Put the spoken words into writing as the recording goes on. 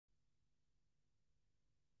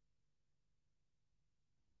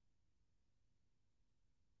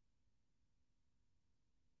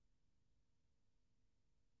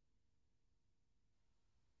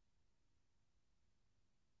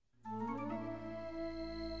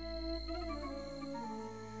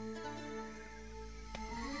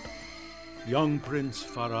Young Prince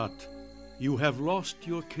Fahrat, you have lost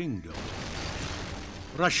your kingdom.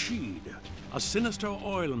 Rashid, a sinister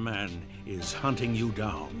oil man, is hunting you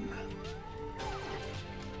down.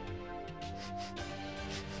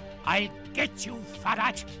 I'll get you,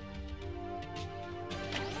 Fahrat!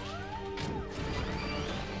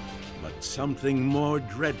 But something more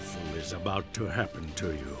dreadful is about to happen to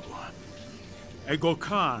you. Ego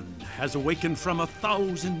Khan has awakened from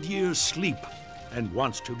 1,000 years' sleep and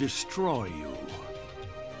wants to destroy you.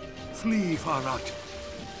 Flee, Fahrat.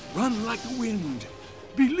 Run like the wind.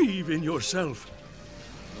 Believe in yourself.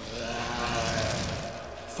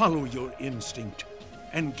 Follow your instinct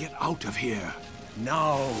and get out of here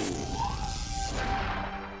now.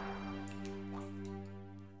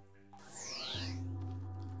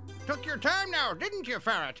 Took your time now, didn't you,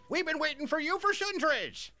 Fahrat? We've been waiting for you for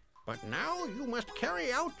centuries. But now you must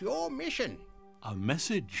carry out your mission. A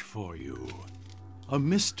message for you. A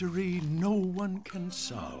mystery no one can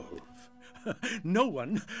solve. No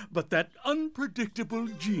one but that unpredictable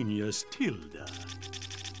genius, Tilda.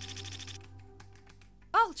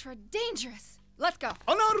 Ultra dangerous. Let's go.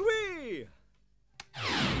 On our way!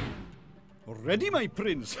 Ready, my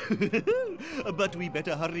prince. But we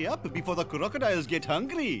better hurry up before the crocodiles get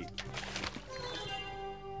hungry.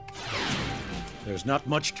 There's not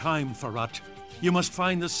much time, Fahrat. You must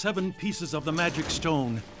find the 7 pieces of the magic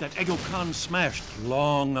stone that Ego Khan smashed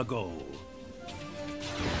long ago.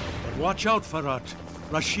 But watch out, Fahrat.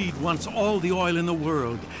 Rashid wants all the oil in the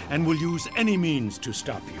world and will use any means to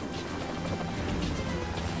stop you.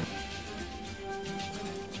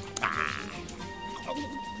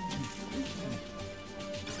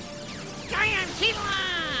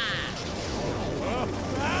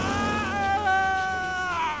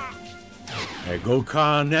 Ego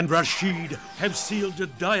Khan and Rashid have sealed a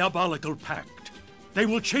diabolical pact. They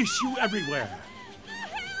will chase you everywhere.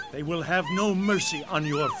 They will have no mercy on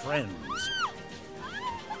your friends.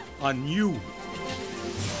 On you.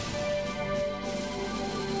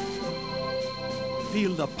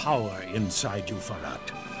 Feel the power inside you,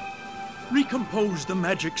 Fahrat. Recompose the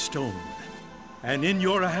magic stone, and in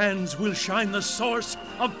your hands will shine the source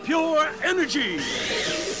of pure energy.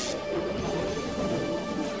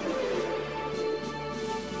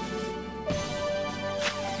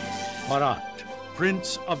 Fahrat,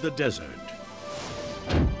 Prince of the Desert.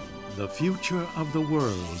 The future of the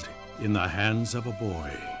world in the hands of a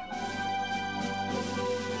boy.